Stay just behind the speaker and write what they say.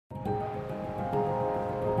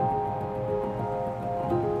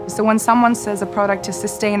So when someone says a product is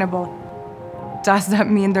sustainable, does that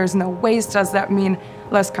mean there's no waste? Does that mean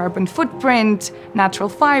less carbon footprint, natural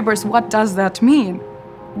fibers? What does that mean?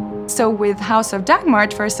 So with House of Dagmar,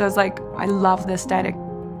 at first I was like, I love the aesthetic.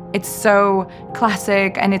 It's so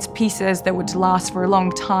classic and it's pieces that would last for a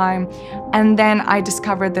long time. And then I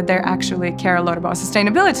discovered that they actually care a lot about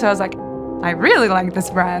sustainability. So I was like, I really like this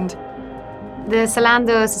brand. The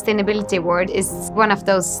Zalando Sustainability Award is one of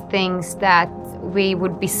those things that we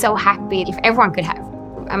would be so happy if everyone could have.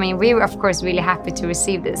 I mean, we were of course really happy to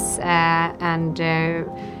receive this and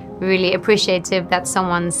really appreciative that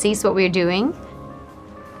someone sees what we're doing.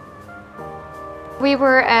 We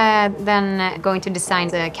were then going to design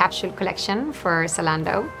the capsule collection for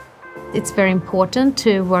Zalando. It's very important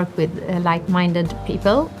to work with like-minded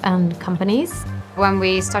people and companies. When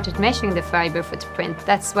we started measuring the fiber footprint,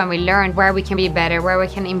 that's when we learned where we can be better, where we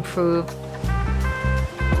can improve.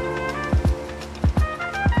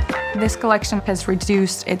 This collection has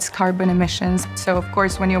reduced its carbon emissions. So of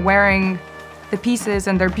course, when you're wearing the pieces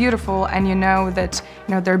and they're beautiful and you know that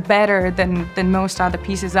they're better than most other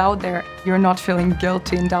pieces out there, you're not feeling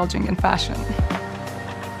guilty indulging in fashion.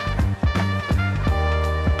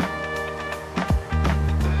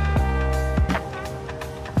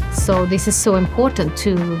 So this is so important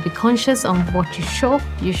to be conscious on what you shop.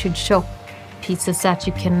 You should shop pieces that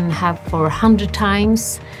you can have for 100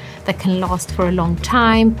 times, that can last for a long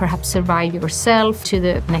time, perhaps survive yourself to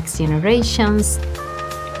the next generations.